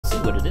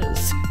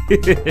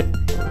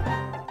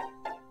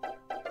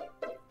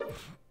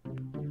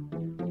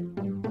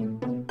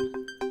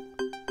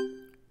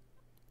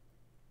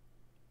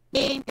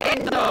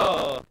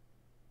Nintendo!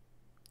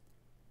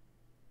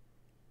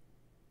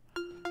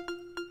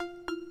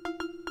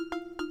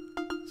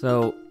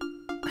 So,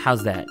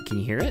 how's that? Can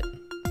you hear it?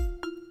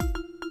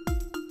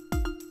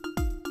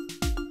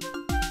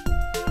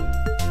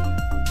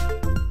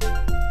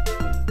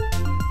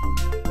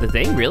 The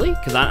thing? Really?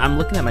 Because I'm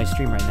looking at my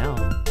stream right now.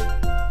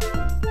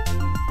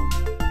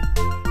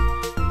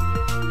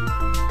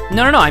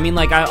 No. I mean,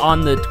 like,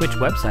 on the Twitch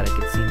website, I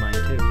could see mine,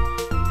 too.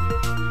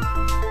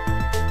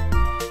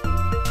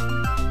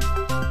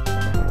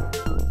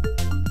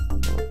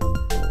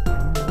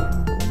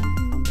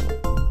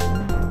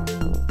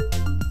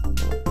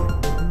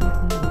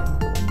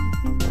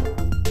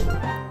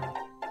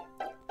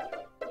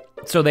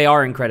 So they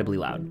are incredibly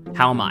loud.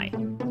 How am I?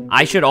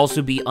 I should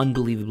also be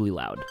unbelievably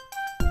loud.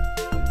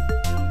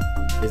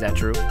 Is that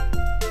true?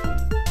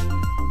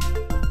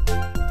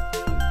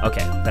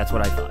 Okay, that's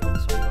what I thought.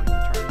 So I'm going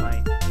to turn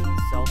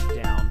myself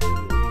down to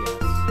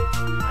OBS.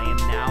 I am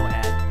now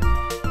at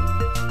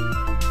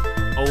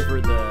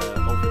over the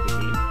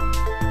game.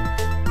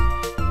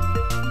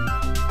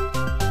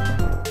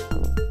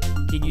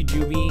 Can you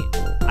do me?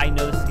 I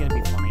know this is gonna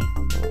be funny.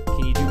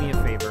 Can you do me a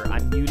favor?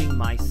 I'm muting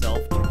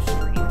myself to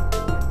stream.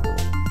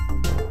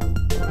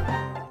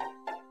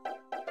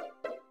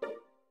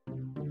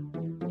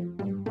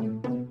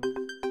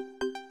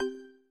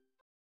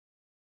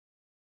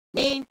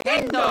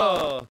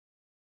 Nintendo!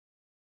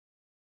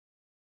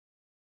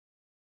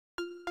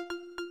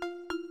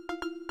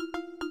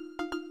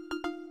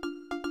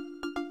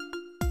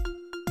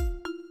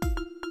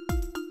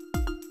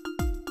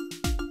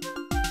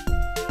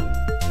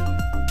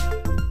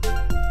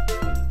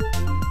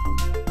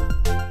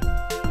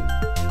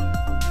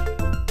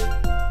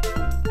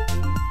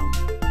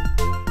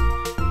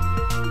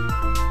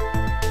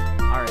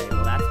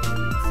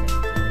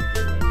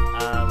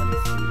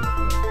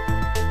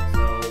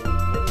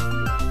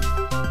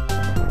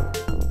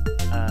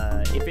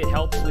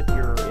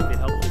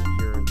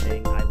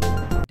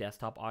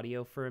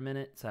 Audio for a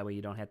minute, so that way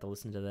you don't have to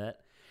listen to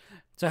that.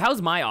 So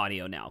how's my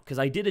audio now? Because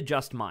I did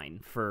adjust mine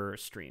for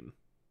stream.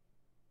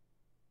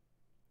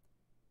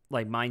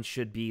 Like, mine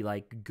should be,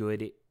 like,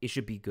 good. It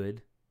should be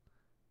good.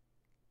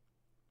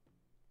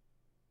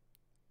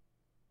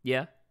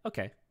 Yeah?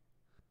 Okay.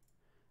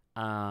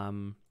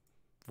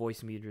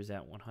 Voice meter is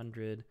at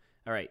 100.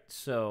 All right,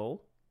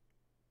 so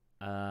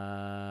give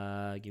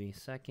me a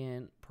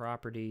second.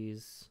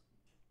 Properties.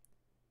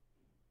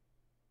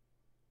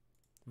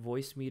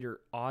 Voice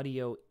meter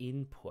audio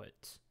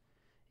input.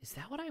 Is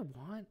that what I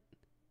want?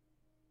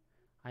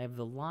 I have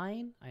the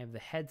line. I have the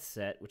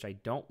headset, which I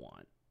don't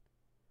want.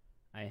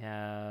 I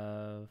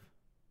have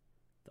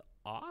the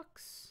aux.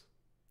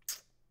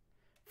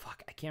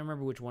 Fuck, I can't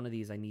remember which one of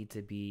these I need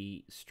to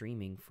be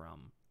streaming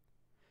from.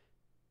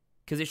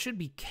 Because it should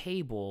be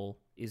cable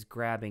is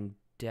grabbing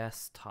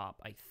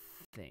desktop, I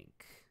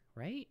think.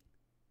 Right?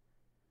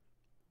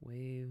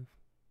 Wave.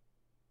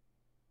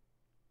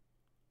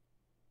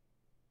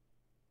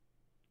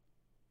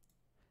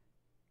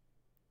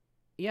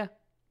 Yeah.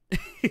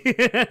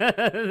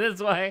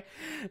 That's why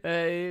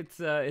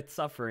it's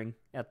suffering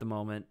at the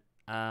moment.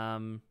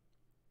 How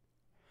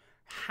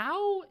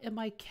am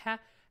I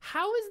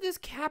how is this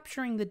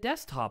capturing the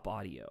desktop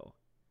audio?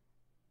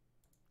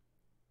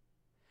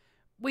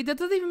 Wait, that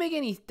doesn't even make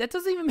any it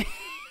doesn't even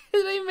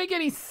make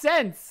any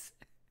sense.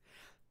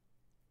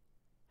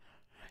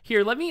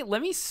 Here, let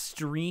me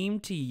stream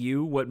to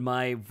you what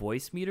my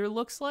voice meter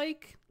looks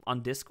like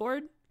on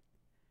Discord.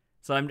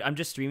 So I'm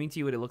just streaming to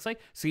you what it looks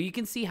like, so you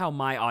can see how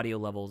my audio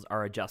levels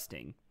are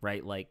adjusting,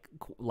 right? Like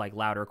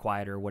louder,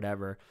 quieter,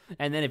 whatever.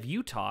 And then if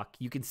you talk,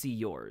 you can see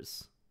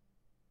yours.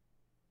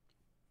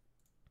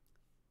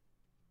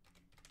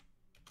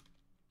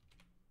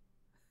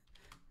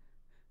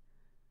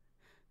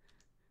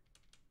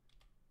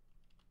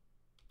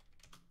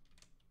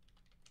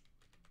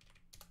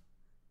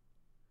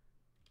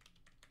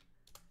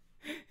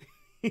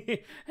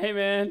 Hey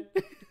man,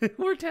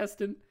 we're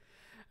testing.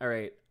 All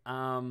right.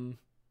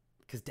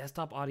 Because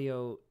desktop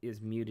audio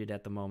is muted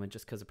at the moment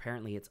just because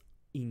apparently it's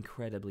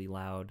incredibly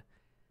loud.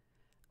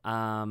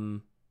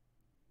 Here,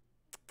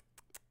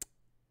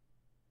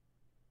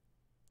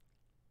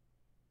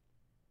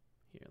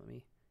 let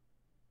me...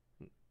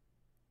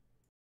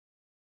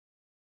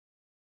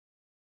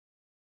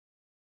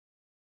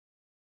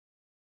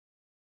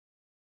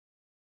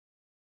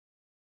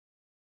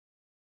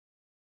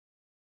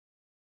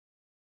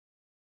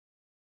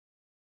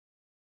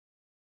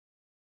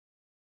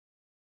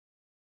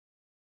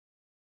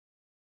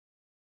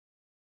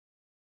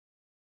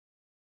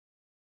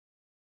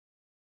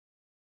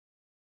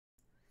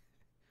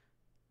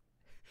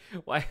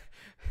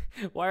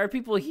 Why are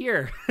people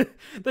here?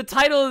 The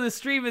title of the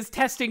stream is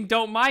Testing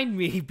Don't Mind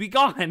Me. Be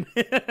gone.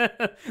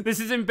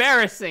 This is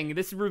embarrassing.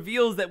 This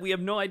reveals that we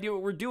have no idea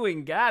what we're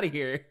doing. Get out of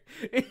here.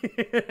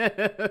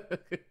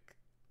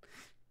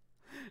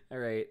 All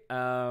right.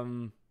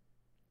 Oh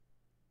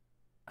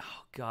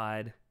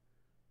God.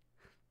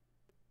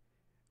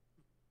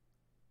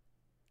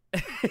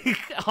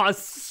 Oh,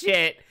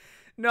 shit.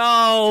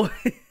 No.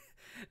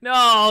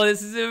 No,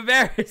 this is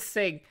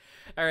embarrassing.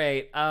 All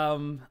right.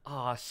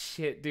 Oh,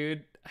 shit,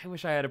 dude. I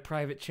wish I had a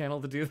private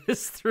channel to do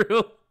this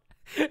through.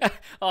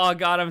 Oh,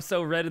 God, I'm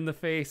so red in the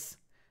face.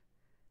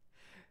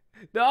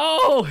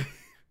 No!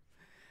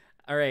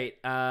 All right.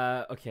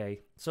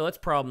 Okay. So let's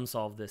problem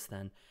solve this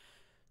then.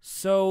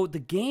 So the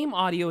game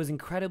audio is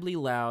incredibly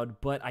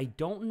loud, but I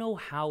don't know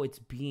how it's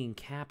being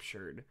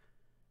captured.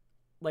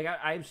 Like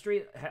I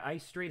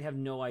straight have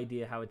no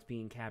idea how it's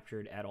being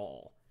captured at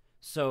all.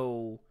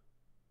 So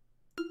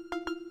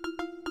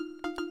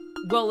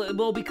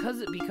well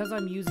because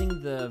I'm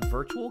using the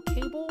virtual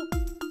cable,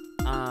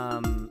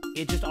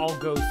 it just all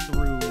goes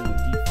through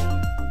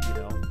default, you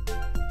know.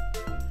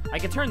 I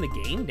could turn the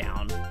game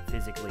down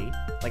physically.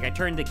 Like I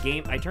turned the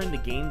game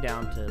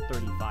down to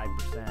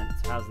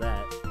 35%. So how's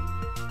that?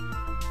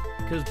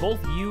 Because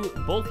both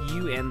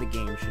you and the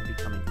game should be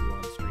coming through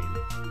on stream.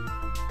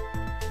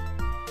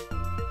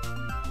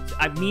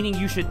 I'm meaning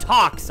you should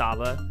talk,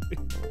 Saba.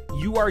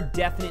 You are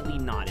definitely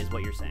not, is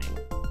what you're saying.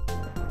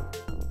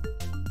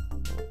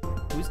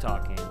 Who's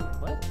talking?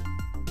 What?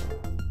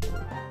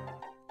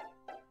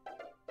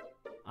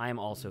 I am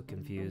also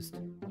confused.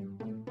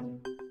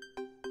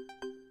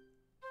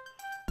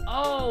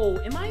 Oh,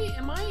 am I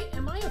a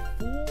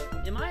fool?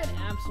 Am I an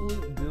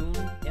absolute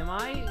goon? Am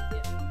I?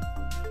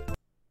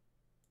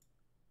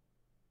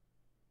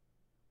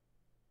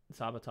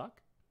 Saba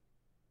talk?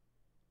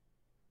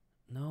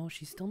 No,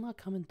 she's still not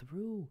coming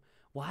through.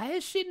 Why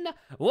is she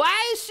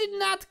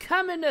not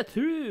coming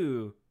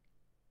through?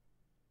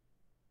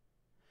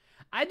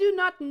 I do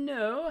not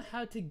know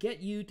how to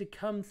get you to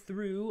come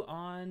through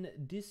on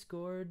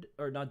Discord,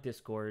 or not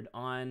Discord,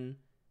 on...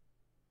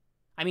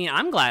 I mean,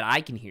 I'm glad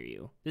I can hear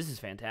you. This is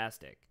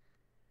fantastic.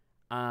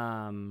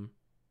 Oh,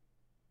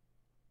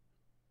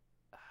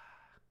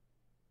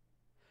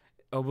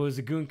 was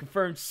a goon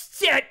confirmed?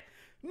 Shit!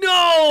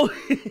 No!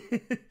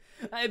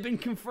 I have been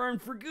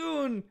confirmed for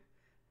goon.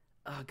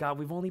 Oh, God,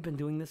 we've only been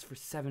doing this for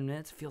 7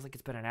 minutes. It feels like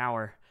it's been an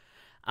hour.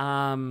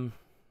 Oh,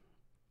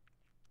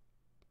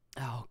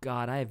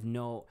 God, I have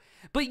no...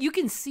 But you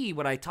can see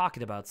what I'm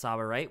talking about,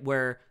 Saba, right?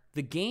 Where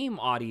the game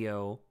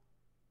audio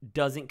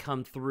doesn't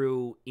come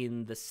through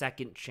in the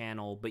second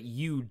channel, but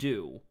you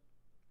do.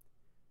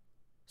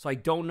 So I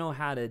don't know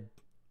how to...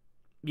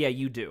 Yeah,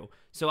 you do.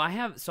 So I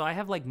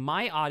have like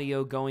my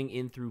audio going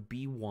in through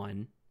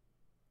B1.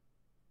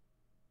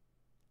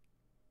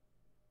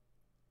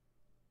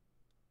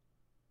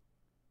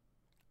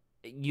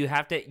 You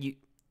have to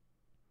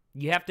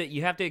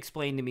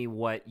explain to me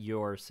what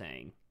you're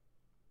saying.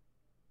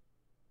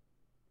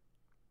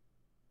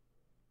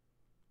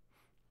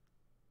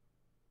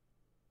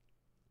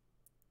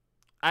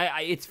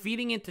 It's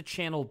feeding into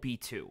channel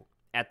B2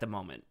 at the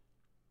moment.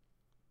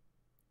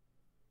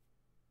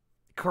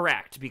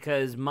 Correct,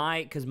 because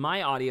my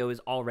audio is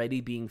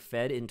already being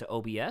fed into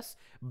OBS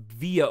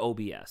via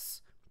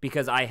OBS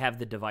because I have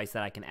the device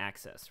that I can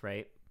access,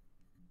 right?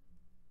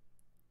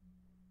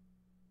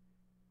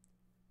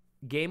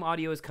 Game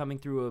audio is coming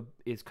through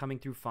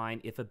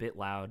fine, if a bit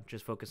loud.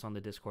 Just focus on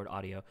the Discord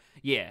audio.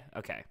 Yeah,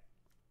 okay.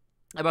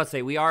 I'm about to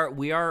say we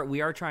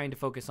are trying to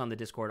focus on the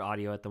Discord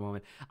audio at the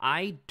moment.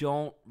 I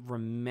don't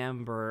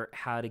remember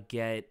how to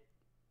get...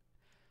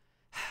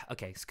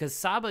 Okay, because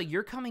Saba,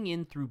 you're coming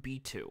in through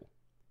B2.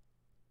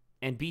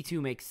 And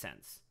B2 makes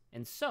sense.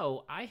 And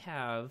so I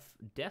have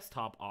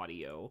desktop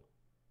audio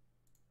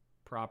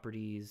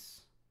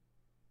properties.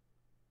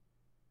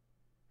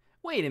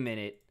 Wait a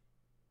minute.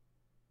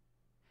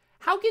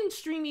 How can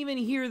stream even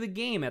hear the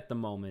game at the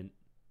moment?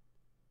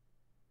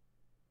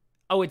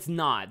 Oh, it's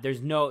not.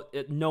 There's no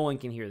one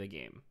can hear the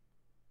game.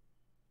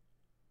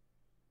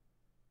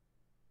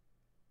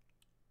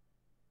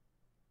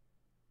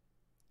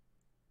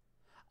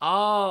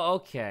 Oh,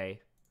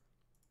 okay.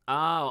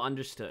 Oh,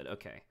 understood.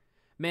 Okay.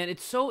 Man,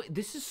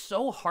 this is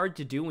so hard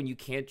to do when you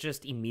can't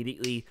just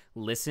immediately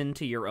listen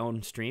to your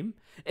own stream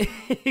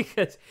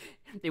because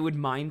it would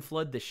mind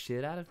flood the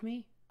shit out of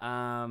me.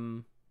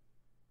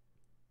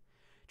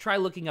 Try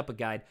looking up a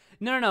guide.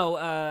 No.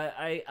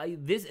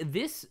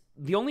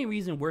 The only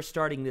reason we're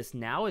starting this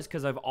now is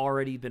because I've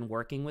already been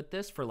working with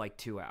this for like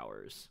 2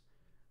 hours.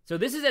 So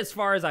this is as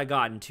far as I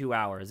got in 2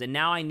 hours, and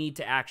now I need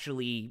to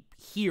actually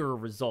hear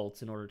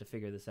results in order to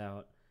figure this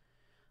out.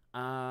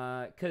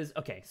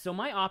 Okay, so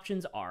my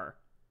options are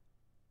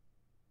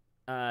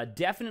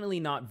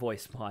definitely not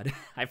voice mod.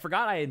 I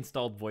forgot I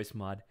installed voice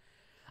mod.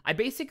 I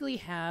basically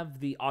have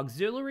the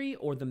auxiliary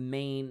or the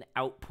main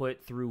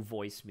output through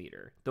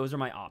Voicemeeter. Those are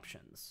my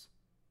options.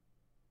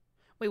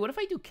 Wait, what if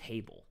I do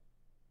cable?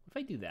 What if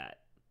I do that?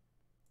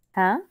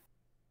 Huh?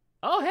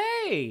 Oh,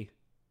 hey!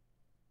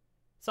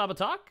 Saba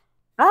talk?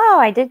 Oh,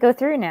 I did go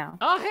through now.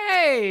 Oh,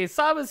 hey!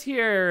 Saba's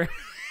here!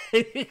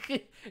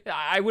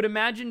 I would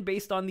imagine,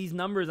 based on these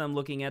numbers I'm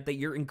looking at, that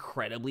you're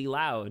incredibly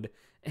loud.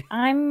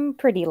 I'm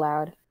pretty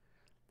loud.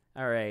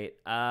 All right.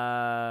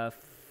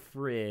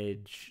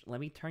 Fridge.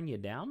 Let me turn you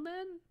down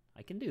then?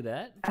 I can do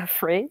that. A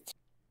fridge?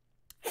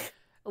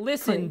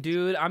 Listen, Preach.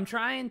 dude, I'm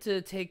trying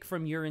to take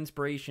from your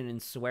inspiration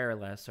and swear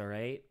less, all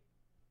right?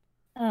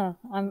 Oh,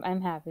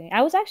 I'm happy.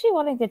 I was actually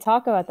wanting to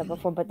talk about that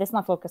before, but let's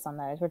not focus on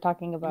that. We're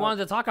talking You about wanted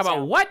to talk about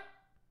sound. what?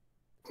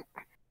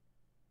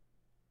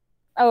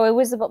 Oh, it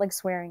was about like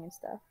swearing and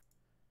stuff.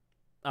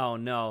 Oh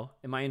no,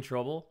 am I in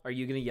trouble? Are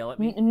you gonna yell at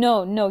me?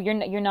 No, no,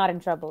 you're not in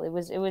trouble.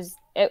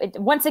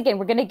 Once again,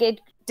 we're gonna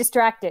get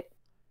distracted.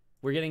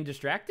 We're getting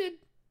distracted?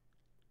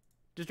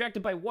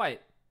 Distracted by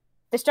what?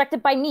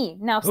 Distracted by me.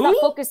 Now Who? stop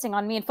focusing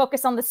on me and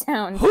focus on the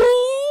sound. Who?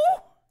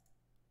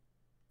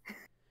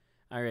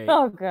 All right.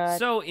 Oh god.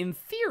 So, in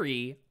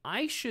theory,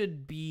 I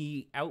should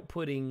be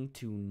outputting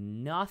to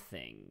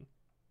nothing.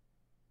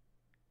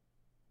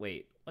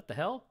 Wait, what the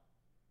hell?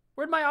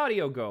 Where'd my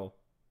audio go?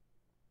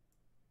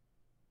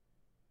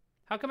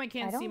 How come I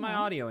can't see don't my know.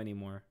 audio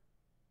anymore?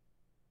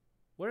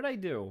 What did I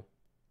do?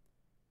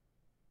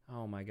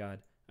 Oh my god.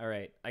 All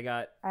right, I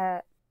got...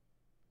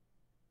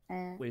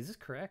 Wait, is this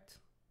correct?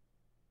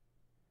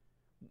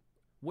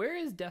 Where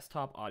is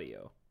desktop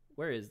audio?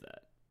 Where is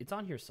that? It's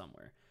on here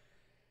somewhere.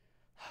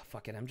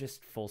 Fuck it, I'm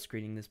just full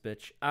screening this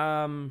bitch.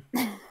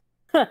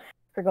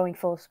 For going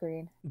full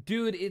screen.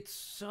 Dude, it's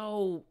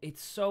so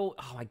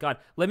oh my god.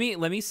 Let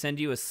me send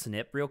you a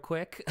snip real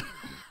quick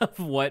of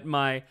what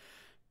my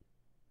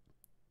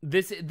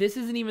this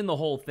isn't even the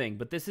whole thing,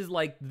 but this is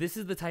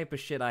the type of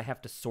shit I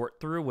have to sort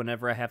through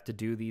whenever I have to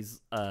do these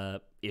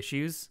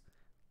issues.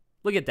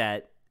 Look at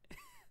that.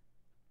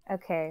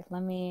 Okay,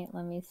 let me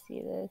see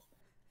this.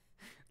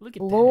 Look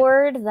at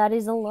Lord, that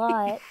is a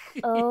lot.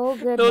 Oh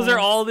goodness. Those are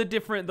all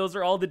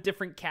the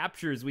different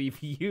captures we've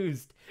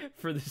used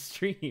for the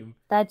stream.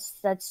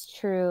 That's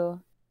true.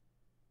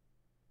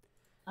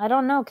 I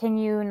don't know. Can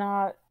you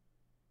not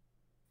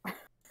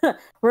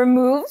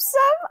remove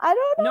some? I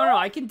don't know. No,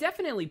 I can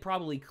definitely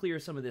probably clear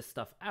some of this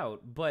stuff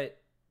out, but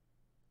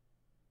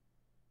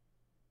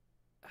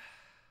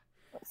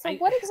So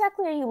what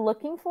exactly are you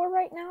looking for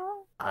right now?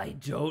 I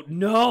don't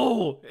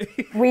know.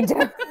 We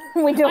don't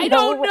know. I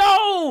don't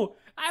know.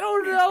 I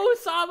don't know,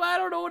 Sam. I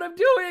don't know what I'm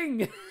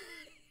doing.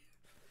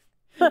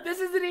 This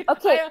isn't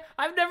okay.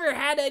 I've never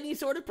had any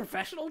sort of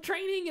professional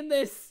training in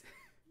this.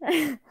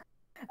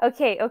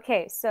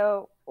 Okay.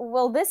 So,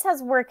 well, this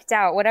has worked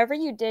out. Whatever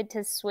you did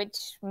to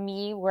switch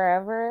me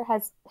wherever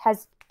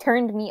has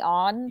turned me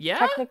on. Yeah?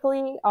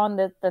 Technically on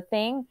the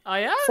thing. Oh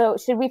yeah. So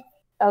should we?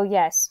 Oh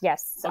yes,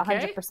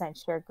 Okay.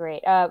 100% sure.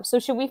 Great. So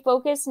should we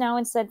focus now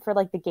instead for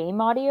like the game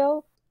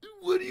audio?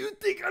 What do you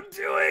think I'm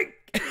doing?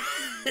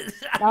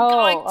 I'm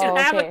going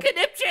to have a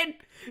conniption.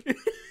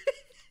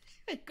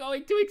 I'm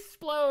going to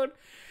explode.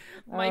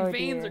 My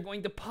veins are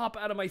going to pop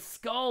out of my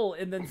skull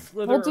and then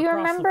slither across the floor.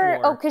 Well, do you remember?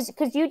 Oh,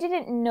 because you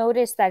didn't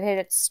notice that it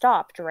had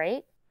stopped,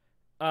 right?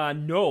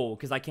 No,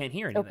 because I can't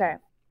hear anything.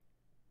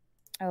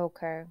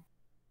 Okay.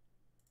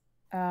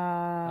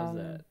 How's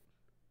that?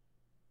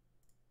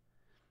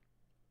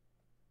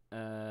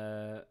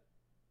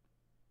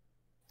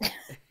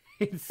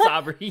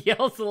 Saber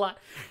yells a lot.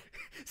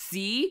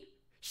 See?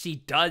 She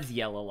does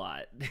yell a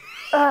lot.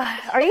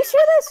 Are you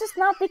sure that's just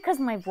not because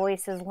my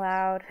voice is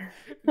loud?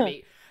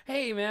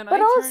 Hey, man.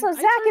 But also,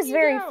 Zach is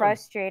very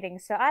frustrating,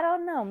 so I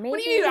don't know. Maybe...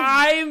 What do you mean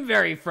I'm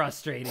very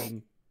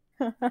frustrating?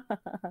 This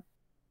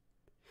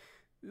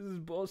is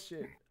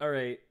bullshit. All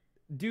right.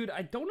 Dude,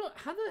 I don't know.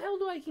 How the hell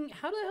do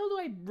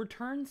I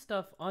return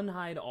stuff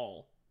unhide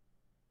all?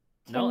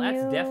 No,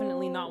 that's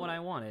definitely not what I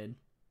wanted.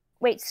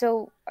 Wait,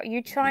 so are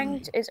you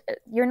trying to...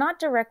 You're not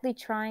directly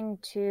trying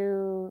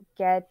to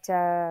get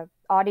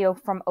audio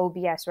from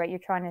OBS, right? You're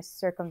trying to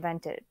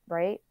circumvent it,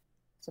 right?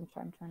 So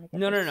I'm trying to get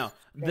No.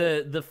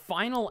 The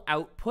final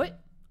output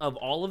of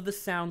all of the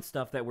sound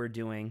stuff that we're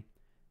doing,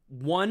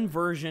 one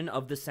version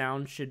of the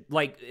sound should,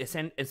 like,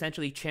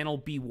 essentially channel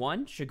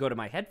B1 should go to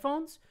my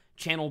headphones,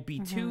 channel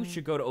B2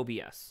 should go to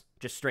OBS,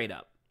 just straight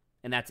up,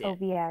 and that's it.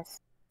 OBS.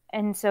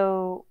 And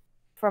so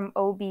from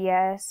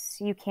OBS,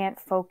 you can't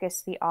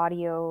focus the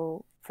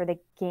audio for the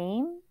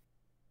game?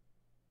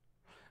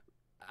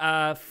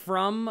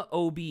 From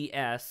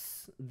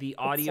OBS, the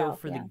audio itself,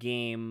 for the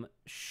game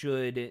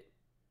should...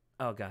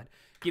 Oh, God.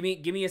 Give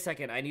me a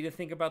second. I need to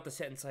think about the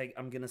sentence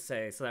I'm going to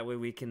say so that way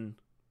we can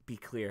be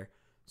clear.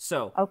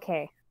 So...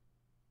 Okay.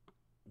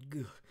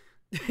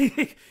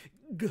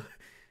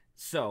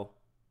 So...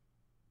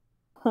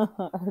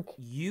 Okay.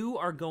 You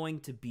are going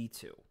to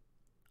B2.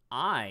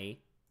 I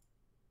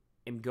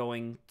am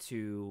going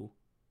to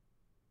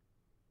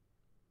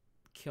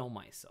kill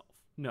myself.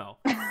 No.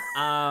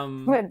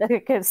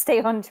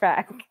 Stay on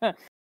track.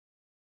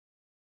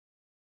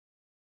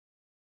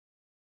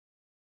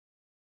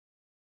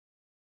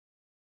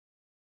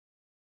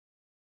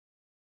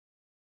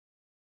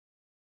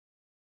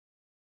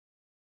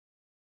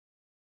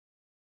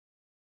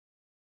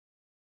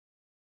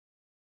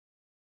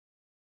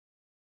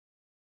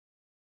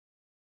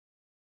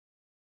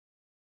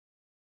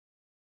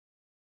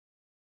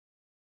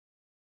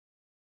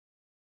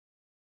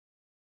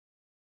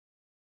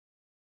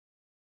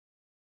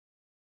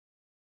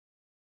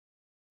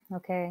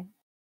 Okay.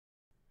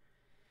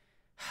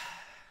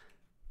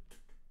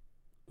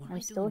 What am I'm I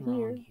still doing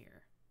here. wrong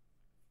here?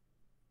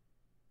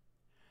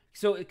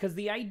 So, because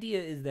the idea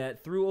is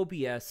that through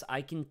OBS,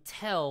 I can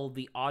tell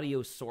the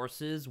audio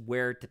sources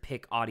where to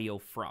pick audio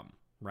from,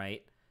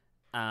 right?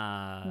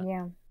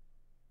 Yeah.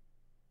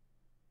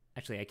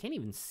 Actually, I can't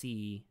even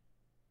see.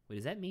 Wait,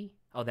 is that me?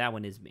 Oh, that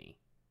one is me.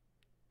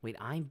 Wait,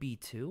 I'm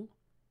B2?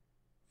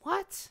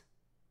 What?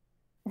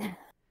 What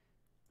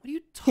are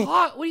you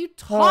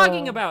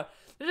talking about?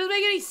 That doesn't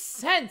make any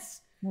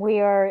sense.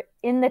 We are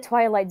in the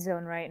Twilight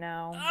Zone right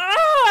now.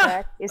 Ah!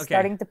 Zach is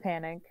starting to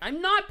panic.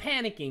 I'm not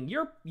panicking.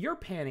 You're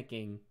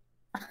panicking.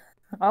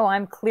 Oh,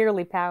 I'm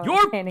clearly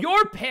panicking.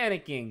 You're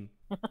panicking.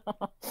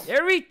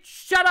 Everybody,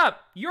 shut up.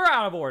 You're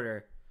out of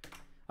order.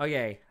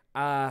 Okay.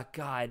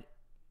 God.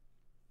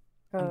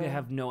 I'm gonna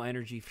have no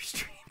energy for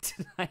stream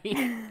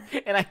tonight,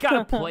 and I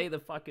gotta play the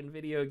fucking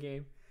video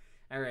game.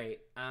 All right.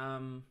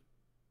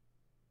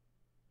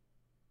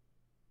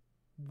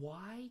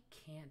 Why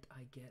can't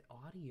I get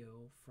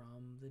audio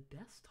from the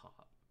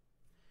desktop?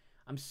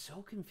 I'm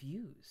so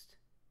confused.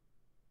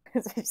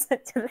 There's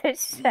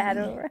this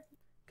shadow.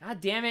 God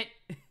damn it.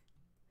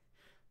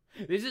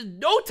 This is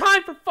no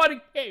time for fun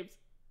and games.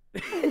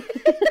 If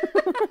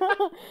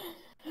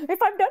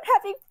I'm not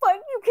having fun,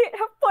 you can't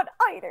have fun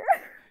either.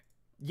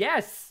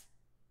 Yes.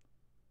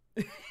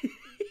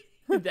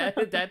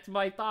 That's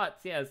my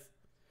thoughts, yes.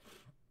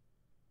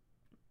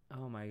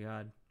 Oh my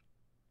god.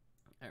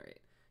 All right.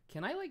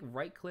 Can I, like,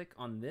 right-click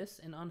on this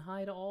and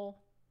unhide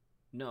all?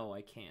 No,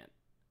 I can't.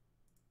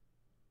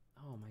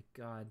 Oh, my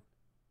God.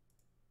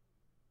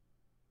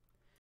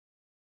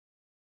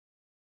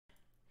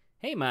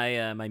 Hey,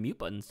 my mute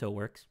button still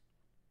works.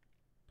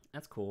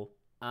 That's cool.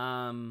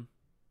 Dude,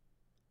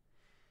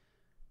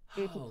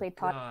 he played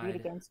Pot Greed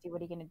against you.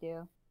 What are you going to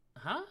do?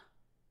 Huh?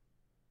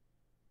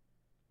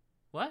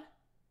 What?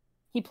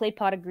 He played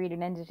Pot of Greed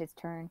and ended his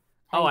turn.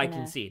 I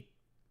concede.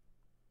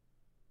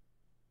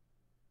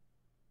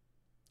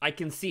 I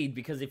concede,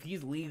 because if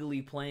he's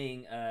legally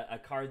playing a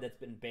card that's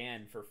been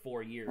banned for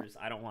 4 years,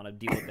 I don't want to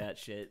deal with that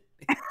shit.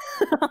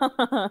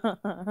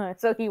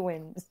 So he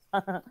wins.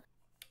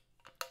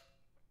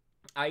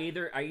 I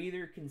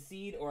either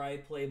concede or I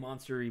play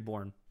Monster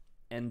Reborn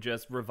and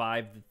just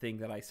revive the thing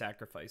that I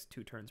sacrificed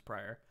 2 turns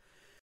prior.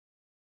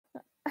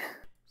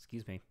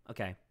 Excuse me.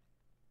 Okay.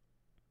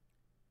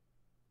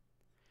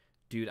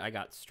 Dude, I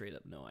got straight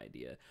up no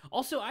idea.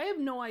 Also, I have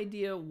no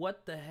idea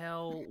what the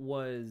hell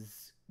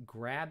was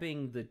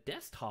grabbing the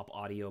desktop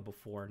audio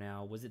before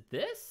now. Was it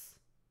this?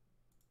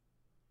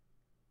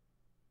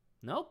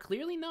 No,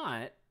 clearly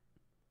not.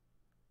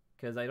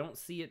 Because I don't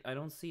see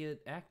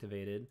it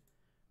activated.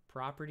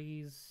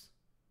 Properties.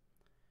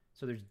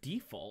 So there's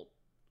default.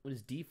 What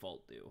does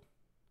default do?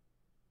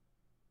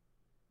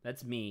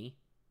 That's me.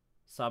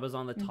 Saba's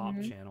on the top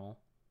channel.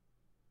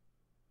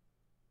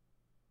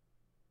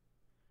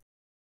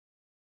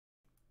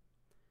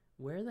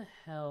 Where the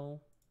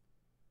hell?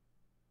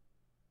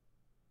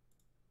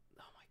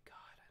 Oh my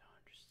god, I don't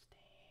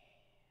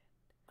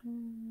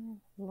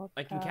understand.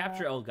 I can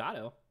capture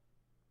Elgato.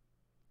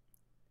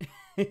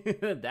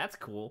 That's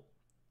cool.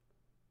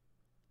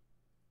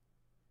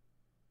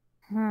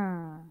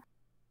 Sound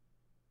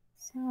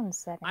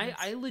settings.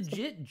 I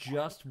legit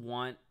just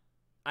want...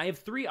 I have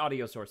 3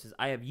 audio sources.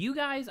 I have you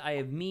guys, I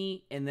have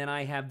me, and then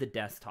I have the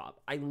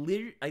desktop. I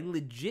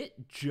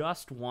legit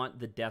just want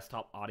the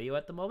desktop audio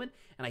at the moment,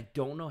 and I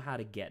don't know how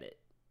to get it.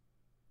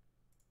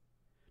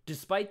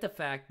 Despite the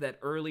fact that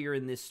earlier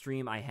in this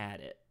stream I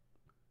had it.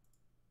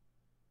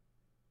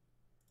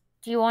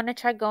 Do you want to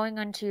try going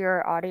onto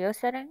your audio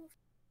settings?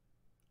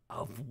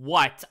 Of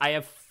what? I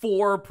have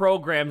 4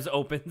 programs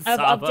open,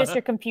 Saba. Of just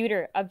your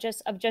computer. Of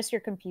just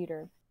your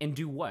computer. And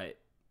do what?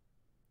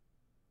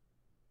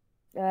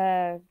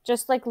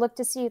 Just like look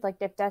to see like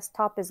if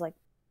desktop is like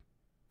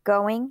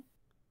going,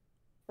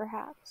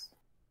 perhaps.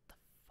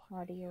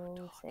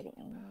 Audio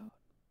settings,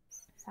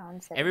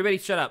 sound settings. Everybody,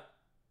 shut up.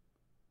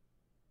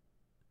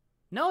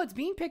 No, it's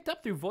being picked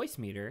up through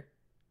Voicemeeter.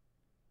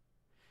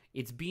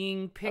 It's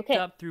being picked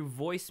up through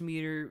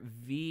Voicemeeter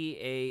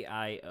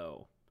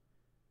VAIO.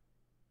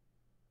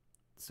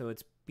 So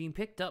it's being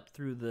picked up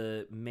through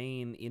the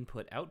main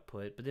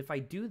input-output. But if I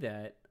do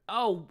that,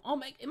 oh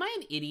my, am I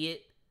an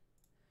idiot?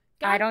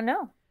 God. I don't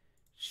know.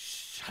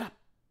 Shut up.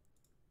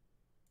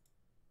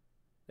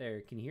 There,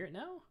 can you hear it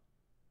now?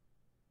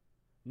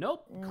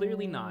 Nope,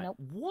 clearly not. Nope.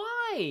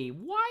 Why?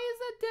 Why is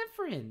that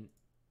different?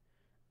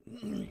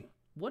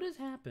 What has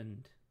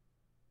happened?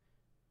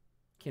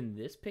 Can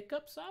this pick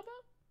up Saba?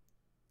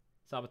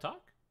 Saba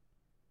talk?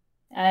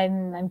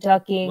 I'm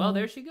talking. Well,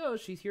 there she goes.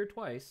 She's here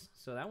twice,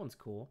 so that one's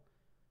cool.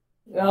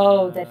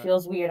 Oh, that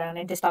feels weird. I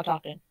need to stop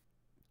talking.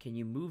 Can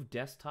you move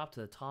desktop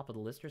to the top of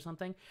the list or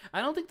something?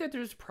 I don't think that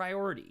there's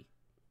priority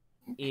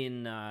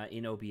in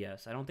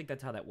OBS. I don't think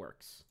that's how that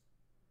works.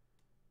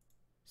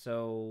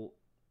 So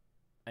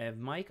I have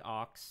Mike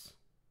Ox,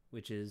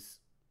 which is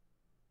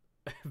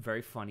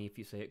very funny if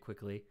you say it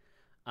quickly.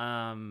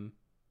 I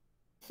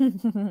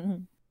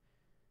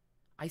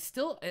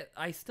still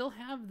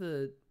have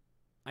the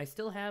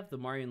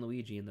Mario and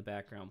Luigi in the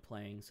background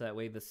playing, so that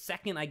way the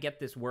second I get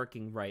this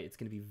working right, it's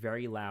going to be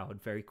very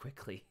loud very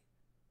quickly.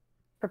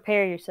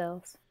 Prepare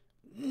yourselves.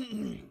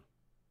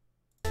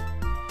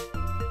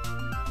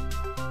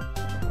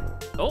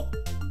 Oh.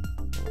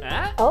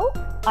 Ah? Oh,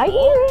 I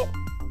hear it.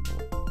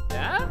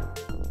 Ah?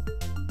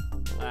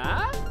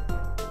 Ah?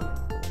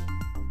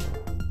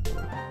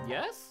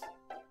 Yes?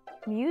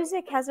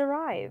 Music has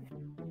arrived.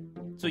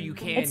 So you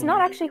can... It's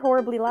not actually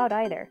horribly loud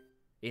either.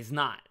 It's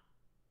not.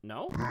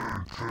 No?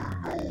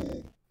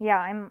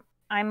 Yeah,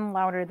 I'm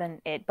louder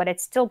than it, but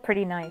it's still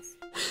pretty nice.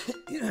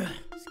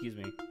 Excuse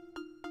me.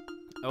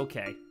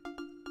 Okay.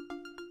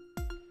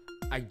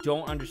 I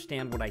don't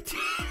understand what I did.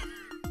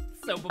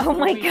 Oh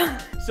my god.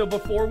 So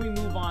before we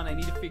move on, I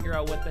need to figure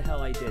out what the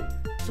hell I did.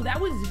 So that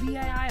was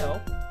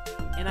VIIO,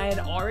 and I had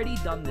already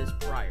done this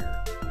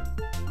prior.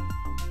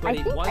 But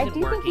it wasn't I do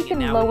working, think you and can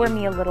now lower it is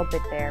me a working. little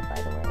bit there,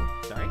 by the way.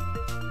 Sorry?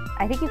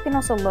 I think you can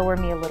also lower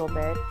me a little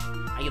bit.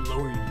 I can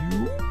lower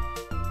you?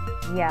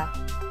 Yeah.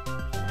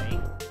 Okay.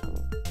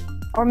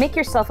 Or make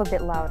yourself a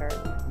bit louder.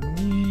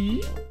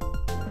 Me?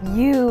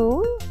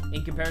 You?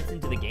 In comparison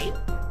to the game?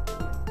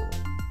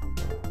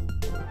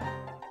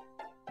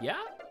 Yeah?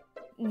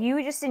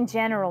 You just in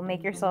general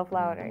make yourself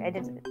louder. I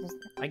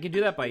can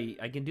do that by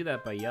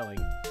yelling.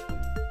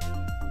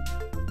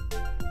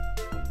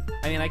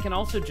 I mean, I can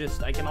also just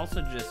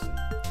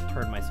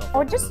turn myself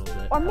Or up just a little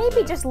bit. or How's maybe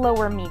that? just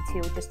lower me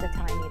too, just a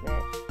tiny bit.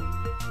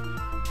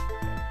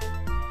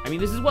 I mean,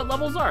 this is what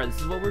levels are. This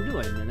is what we're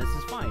doing, and this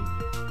is fine.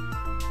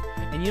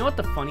 And you know what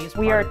the funniest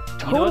part? We are you know what-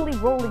 totally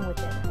rolling with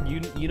it.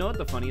 You know what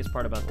the funniest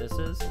part about this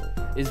is?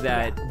 Is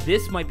that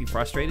this might be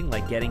frustrating,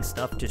 like getting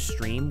stuff to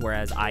stream,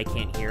 whereas I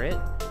can't hear it.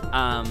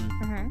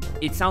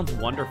 It sounds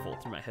wonderful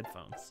through my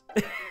headphones.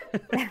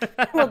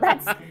 Well,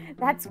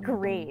 that's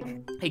great.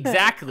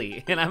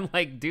 Exactly, and I'm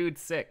like, dude,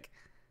 sick.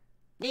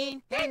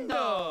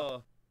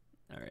 Nintendo.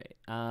 All right.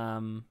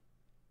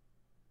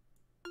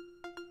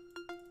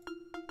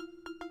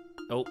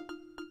 Oh,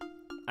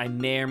 I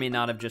may or may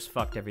not have just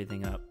fucked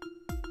everything up.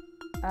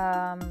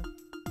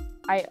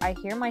 I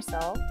hear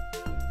myself.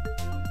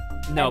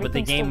 No, but the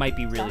Everything's game still might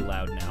be really done?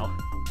 loud now.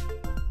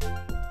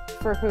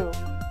 For who?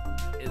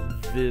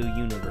 The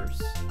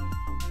universe.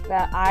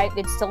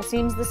 It still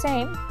seems the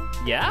same.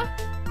 Yeah?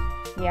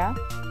 Yeah.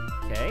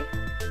 Okay.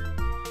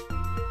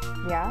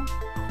 Yeah.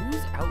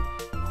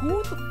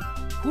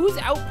 Who's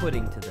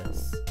outputting to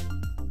this?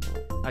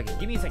 Okay,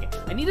 give me a second.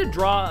 I need to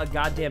draw a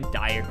goddamn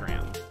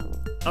diagram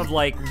of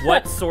like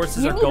what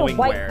sources are going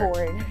you need a where.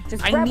 whiteboard.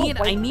 Just I grab need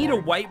a a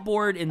whiteboard.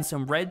 whiteboard and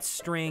some red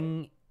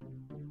string.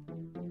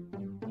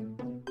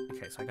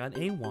 Okay, so I got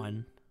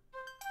A1.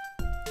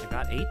 I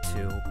got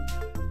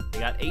A2. I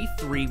got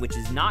A3, which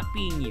is not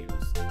being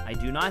used. I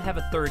do not have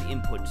a third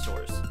input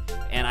source,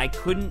 and I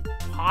couldn't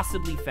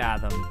possibly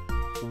fathom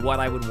what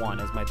I would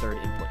want as my third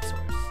input source.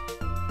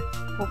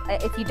 Well,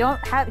 if you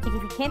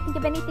can't think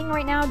of anything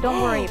right now,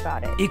 don't worry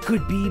about it. It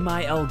could be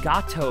my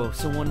Elgato,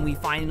 so when we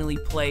finally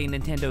play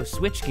Nintendo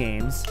Switch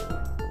games,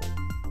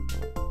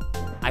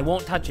 I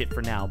won't touch it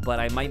for now, but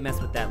I might mess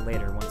with that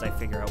later once I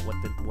figure out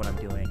what I'm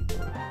doing.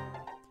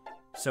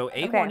 So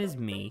A1 Okay. is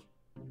me.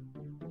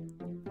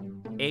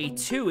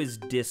 A2 is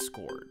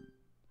Discord,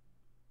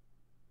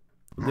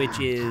 which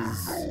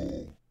is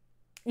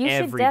You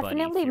should everybody,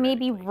 definitely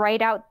maybe theoretically.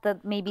 write out the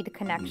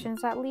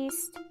connections at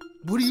least,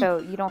 so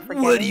you don't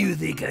forget. What do you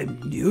think I'm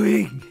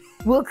doing?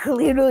 Well,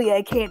 clearly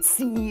I can't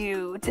see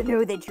you to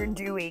know that you're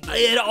doing. I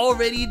had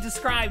already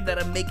described that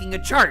I'm making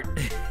a chart.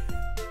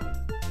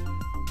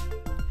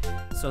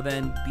 So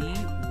then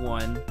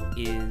B1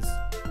 is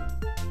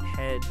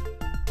head.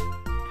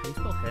 How do you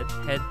spell head?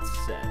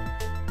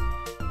 Headset.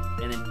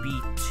 And then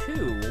B2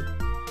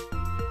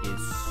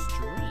 is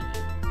stream.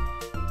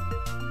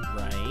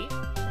 Right?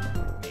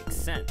 Makes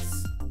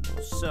sense.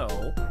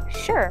 So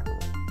Sure.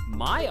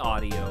 my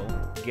audio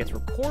gets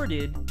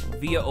recorded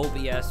via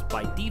OBS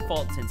by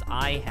default since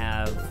I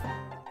have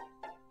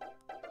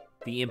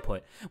the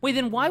input. Wait,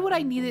 then why would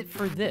I need it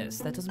for this?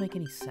 That doesn't make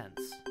any sense.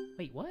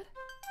 Wait, what?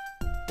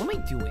 What am I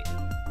doing?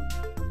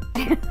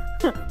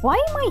 Why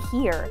am I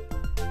here?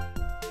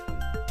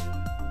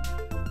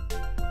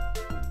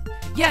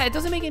 Yeah, it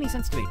doesn't make any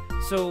sense to me.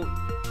 So,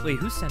 wait,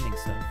 who's sending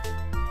stuff?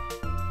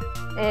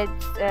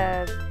 It's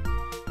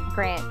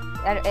Grant.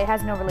 It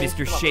has no relation.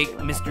 Mr. to what we're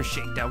doing. Mr.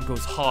 Shakedown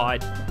goes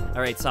hard.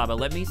 All right, Saba,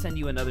 let me send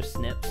you another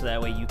snip so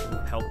that way you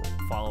can help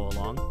follow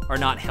along. Or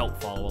not help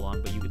follow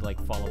along, but you could, like,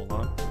 follow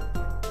along. All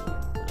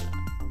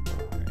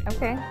right.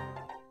 Okay.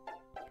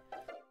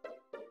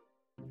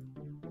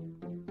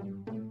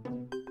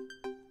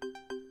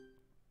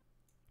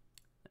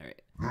 All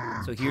right.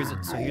 So here's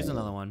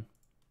another one.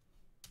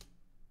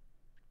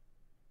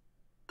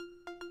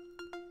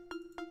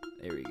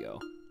 There we go.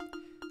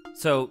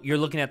 So you're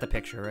looking at the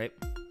picture, right?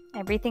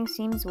 Everything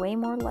seems way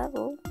more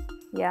level.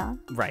 Yeah.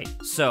 Right.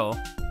 So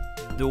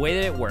the way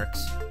that it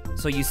works,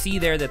 so you see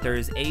there that there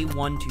is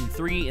A1, 2,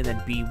 3, and then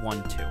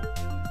B1, 2.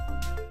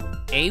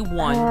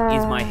 A1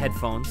 is my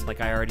headphones,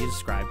 like I already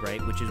described,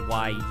 right? Which is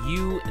why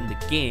you and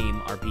the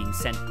game are being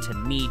sent to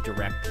me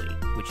directly,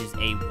 which is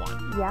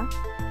A1. Yeah.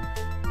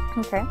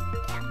 Okay.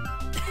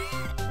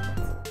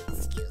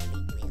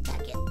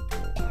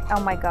 Oh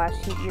my gosh,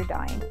 you're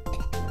dying.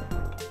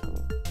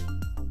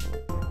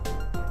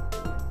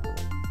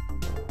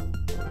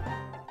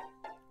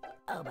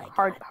 Oh my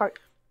God.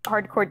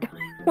 Hardcore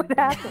dying. What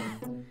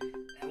happened?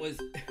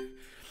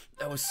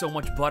 That was so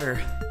much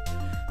butter.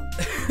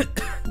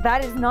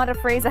 That is not a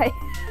phrase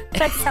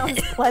that sounds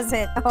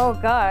pleasant. Oh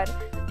god.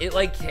 It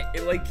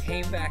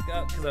came back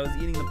up because I was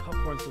eating the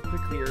popcorn so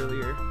quickly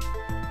earlier.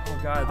 Oh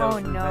god,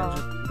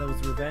 that was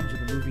Revenge of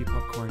the Movie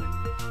Popcorn.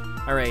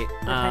 All right,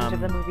 Revenge of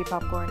the Movie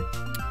Popcorn,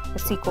 the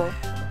sequel.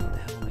 What the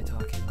hell am I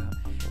talking about?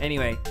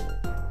 Anyway, I'm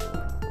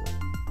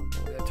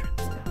gonna turn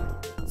this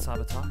down.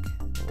 Sabotage.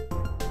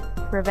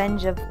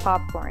 Revenge of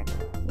Popcorn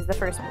is the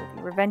first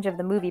movie. Revenge of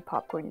the Movie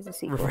Popcorn is the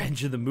sequel.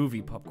 Revenge of the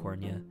Movie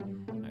Popcorn, yeah.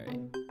 All right.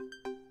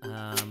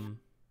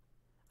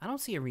 I don't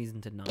see a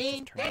reason to not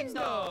just turn this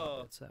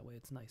down. It's that way.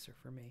 It's nicer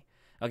for me.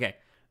 Okay.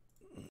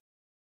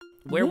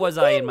 Where was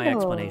I in my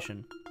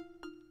explanation?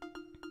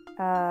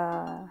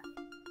 Yeah,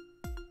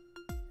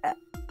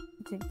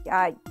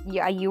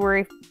 you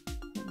were.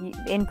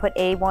 Input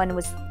A1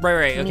 was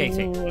Right. Okay.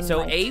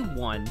 So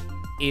A1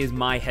 is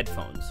my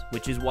headphones,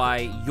 which is why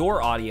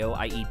your audio,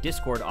 i.e.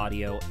 Discord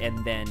audio,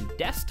 and then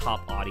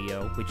desktop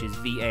audio, which is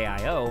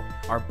VAIO,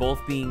 are both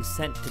being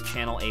sent to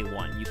channel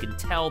A1. You can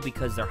tell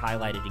because they're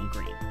highlighted in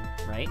green,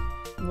 right?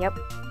 Yep.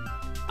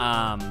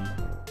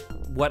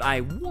 What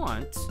I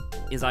want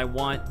is I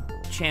want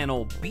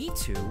channel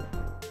B2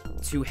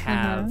 to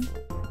have,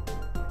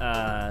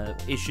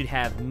 it should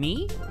have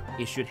me,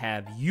 it should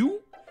have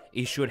you,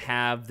 it should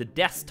have the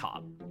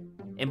desktop.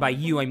 And by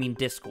you, I mean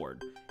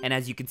Discord. And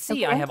as you can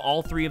see, I have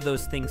all three of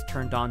those things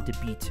turned on to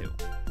B2,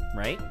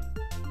 right?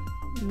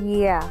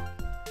 Yeah.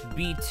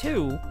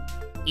 B2,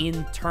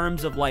 in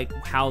terms of like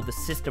how the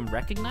system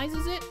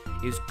recognizes it,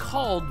 is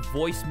called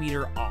voice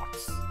meter aux,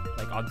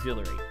 like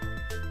auxiliary.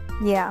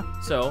 Yeah.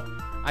 So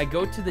I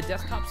go to the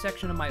desktop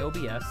section of my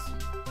OBS,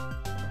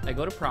 I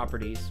go to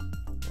properties,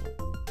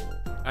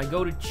 I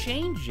go to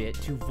change it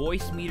to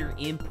voice meter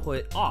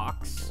input aux,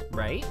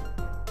 right?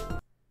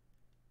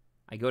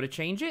 I go to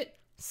change it,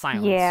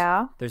 silence.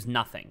 Yeah. There's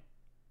nothing.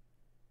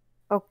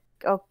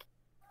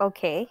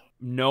 Okay.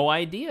 No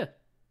idea.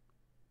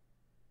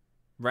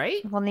 Right?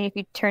 Well, then if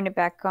you turn it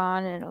back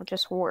on, it'll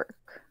just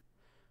work.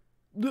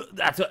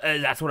 That's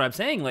what I'm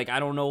saying. Like, I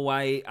don't know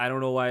why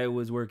it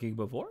was working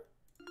before.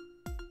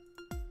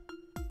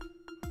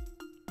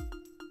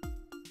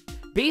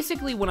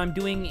 Basically, what I'm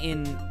doing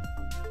in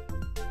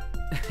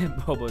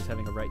Bobo's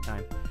having a right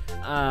time.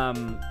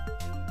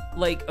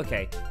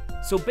 Okay.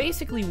 So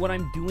basically what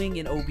I'm doing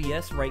in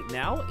OBS right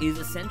now is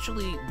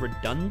essentially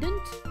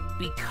redundant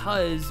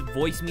because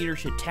voice meter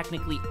should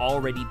technically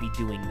already be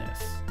doing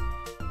this.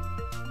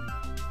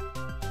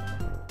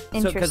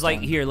 So, because like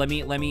here, let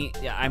me.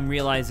 I'm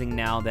realizing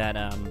now that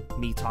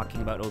me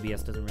talking about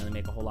OBS doesn't really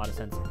make a whole lot of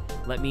sense.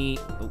 Let me.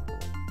 Oh,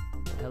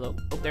 hello.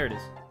 Oh, there it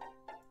is.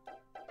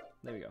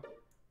 There we go.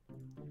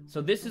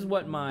 So this is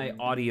what my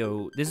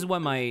audio. This is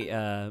what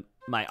my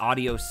my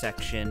audio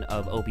section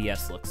of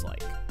OBS looks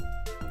like.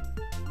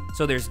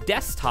 So there's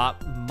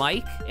desktop,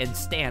 mic, and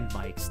stand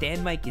mic.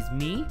 Stand mic is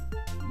me.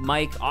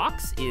 Mic aux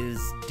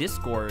is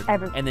Discord,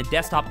 and then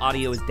desktop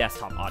audio is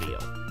desktop audio,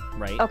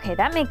 right? Okay,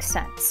 that makes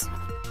sense.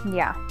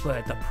 Yeah.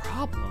 But the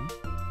problem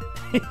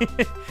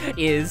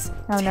is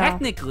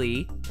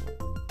technically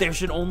there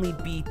should only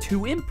be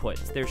two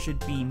inputs. There should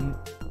be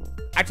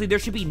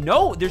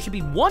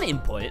one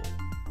input,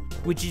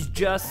 which is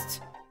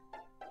just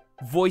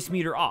voice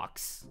meter aux.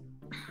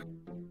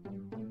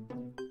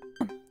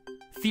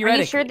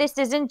 Theoretically. Are you sure this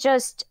isn't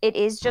just, it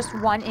is just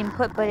one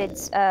input, but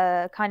it's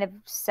kind of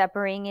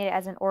separating it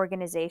as an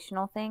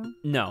organizational thing?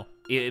 No,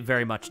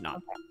 very much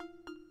not.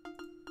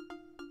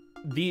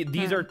 Okay.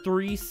 These are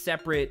three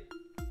separate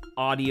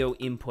audio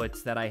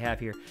inputs that I have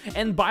here.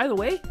 And by the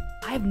way,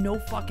 I have no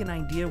fucking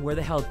idea where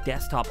the hell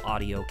desktop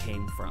audio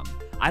came from.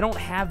 I don't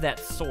have that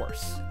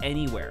source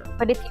anywhere.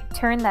 But if you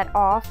turn that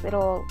off,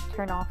 it'll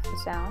turn off the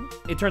sound?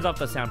 It turns off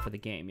the sound for the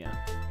game, yeah.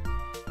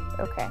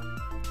 Okay.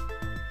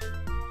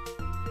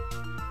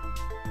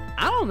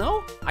 I don't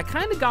know. I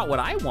kind of got what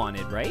I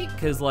wanted, right?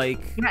 Because, like...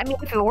 I mean,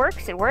 if it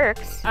works, it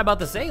works. I'm about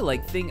to say,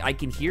 like, I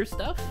can hear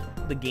stuff.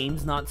 The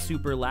game's not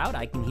super loud.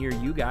 I can hear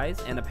you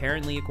guys. And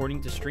apparently,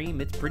 according to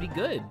stream, it's pretty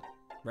good.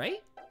 Right?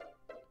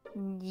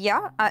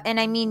 Yeah. And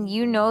I mean,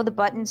 you know the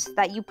buttons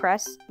that you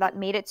pressed that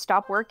made it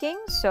stop working,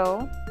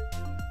 so...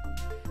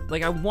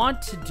 Like, I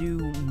want to do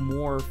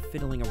more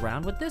fiddling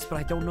around with this, but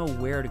I don't know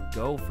where to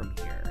go from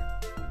here.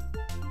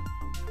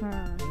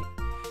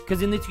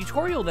 Because in the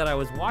tutorial that I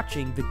was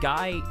watching, the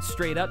guy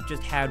straight up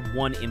just had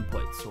one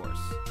input source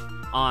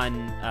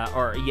on,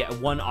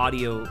 one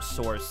audio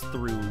source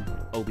through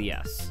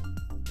OBS.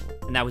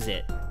 And that was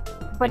it.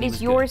 But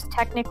is yours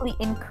technically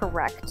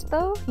incorrect,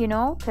 though? You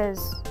know,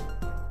 because...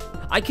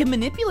 I can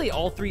manipulate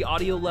all three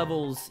audio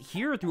levels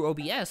here through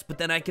OBS, but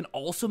then I can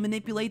also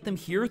manipulate them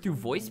here through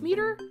voice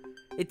meter?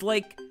 It's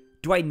like,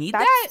 do I need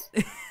that?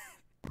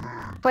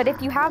 But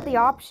if you have the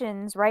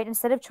options, right,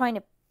 instead of trying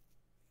to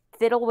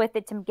fiddle with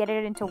it to get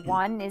it into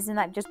one, isn't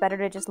that just better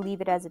to just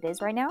leave it as it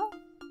is right now?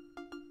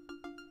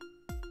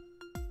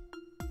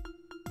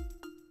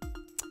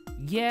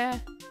 Yeah.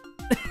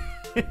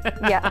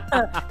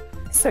 Yeah.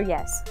 So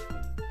yes.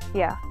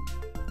 Yeah.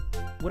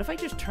 What if I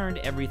just turned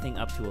everything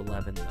up to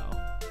 11 though?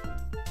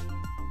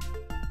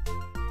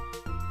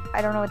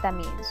 I don't know what that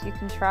means. You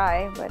can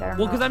try, but I don't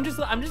know. Well, because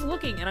I'm just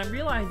looking and I'm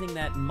realizing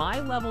that my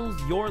levels,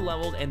 your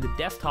levels, and the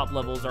desktop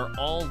levels are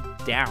all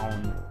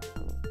down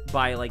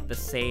by like the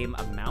same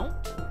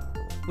amount,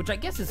 which I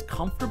guess is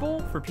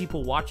comfortable for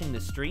people watching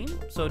the stream.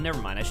 So never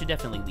mind. I should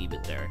definitely leave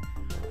it there.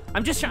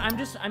 I'm just trying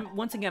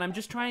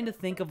to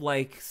think of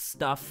like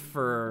stuff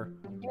for.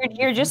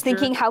 You're just future.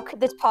 thinking, how could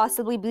this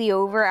possibly be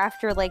over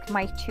after like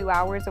my 2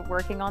 hours of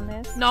working on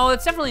this? No,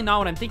 that's definitely not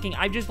what I'm thinking.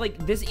 I just like,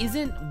 this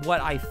isn't what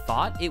I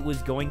thought it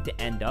was going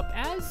to end up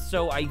as,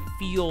 so I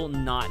feel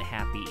not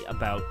happy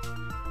about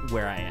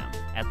where I am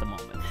at the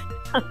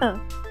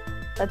moment.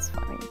 That's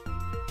funny.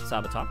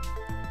 Saba, talk?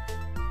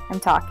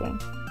 I'm talking.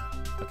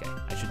 Okay,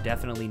 I should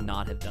definitely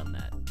not have done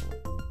that.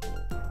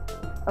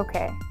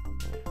 Okay.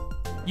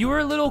 You were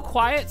a little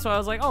quiet, so I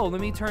was like, oh, let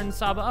me turn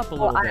Saba up a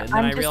little bit. And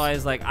then I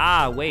realized, like,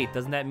 wait,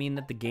 doesn't that mean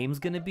that the game's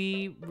gonna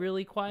be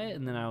really quiet?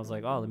 And then I was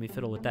like, oh, let me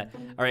fiddle with that.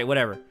 All right,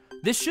 whatever.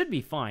 This should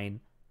be fine.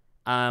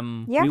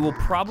 Yeah. We will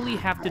probably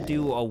have to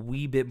do a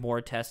wee bit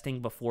more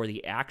testing before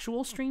the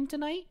actual stream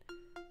tonight,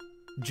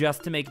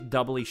 just to make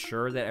doubly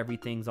sure that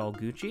everything's all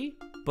Gucci.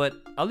 But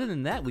other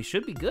than that, we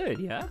should be good,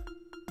 yeah?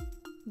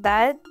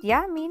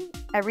 Yeah, I mean,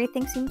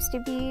 everything seems to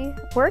be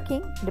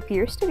working. It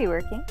appears to be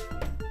working.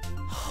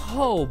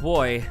 Oh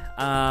boy.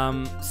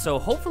 So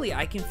hopefully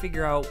I can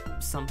figure out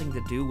something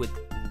to do with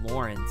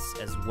Lawrence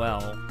as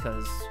well,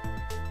 because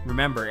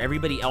remember,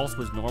 everybody else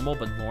was normal,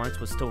 but Lawrence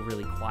was still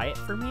really quiet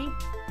for me.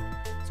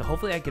 So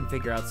hopefully I can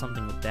figure out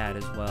something with that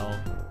as well.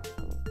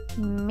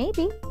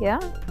 Maybe, yeah.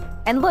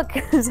 And look,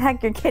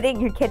 Zach, you're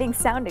getting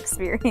sound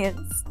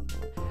experience.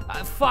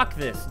 Fuck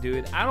this,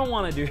 dude. I don't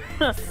want to do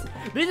this.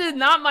 This is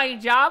not my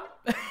job.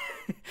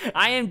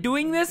 I am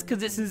doing this because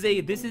this is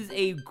a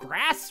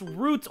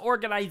grassroots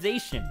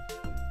organization.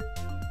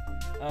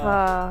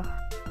 All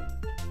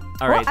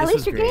right, at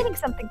least you're gaining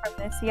something from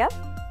this. Yep.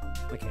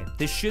 Okay,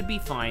 this should be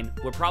fine.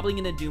 We're probably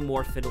gonna do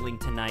more fiddling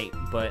tonight,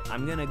 but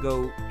I'm gonna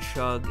go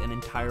chug an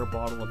entire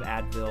bottle of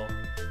Advil,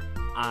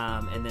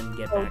 and then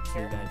get back to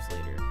you guys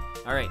later.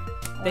 All right.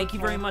 Thank you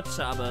very much,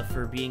 Saba,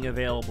 for being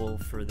available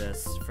for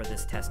this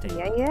testing.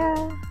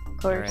 Yeah, of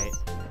course. All right.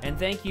 And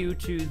thank you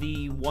to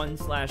the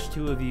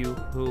 1/2 of you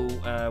who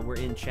were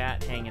in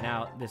chat hanging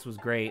out. This was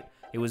great.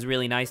 It was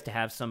really nice to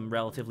have some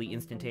relatively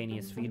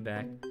instantaneous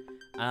feedback.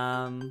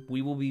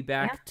 We will be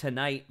back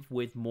tonight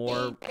with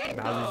more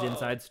Bowser's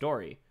Inside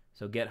Story.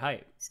 So get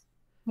hyped.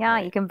 Yeah,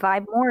 you can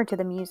vibe more to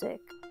the music.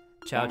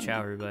 Ciao, ciao,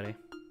 everybody.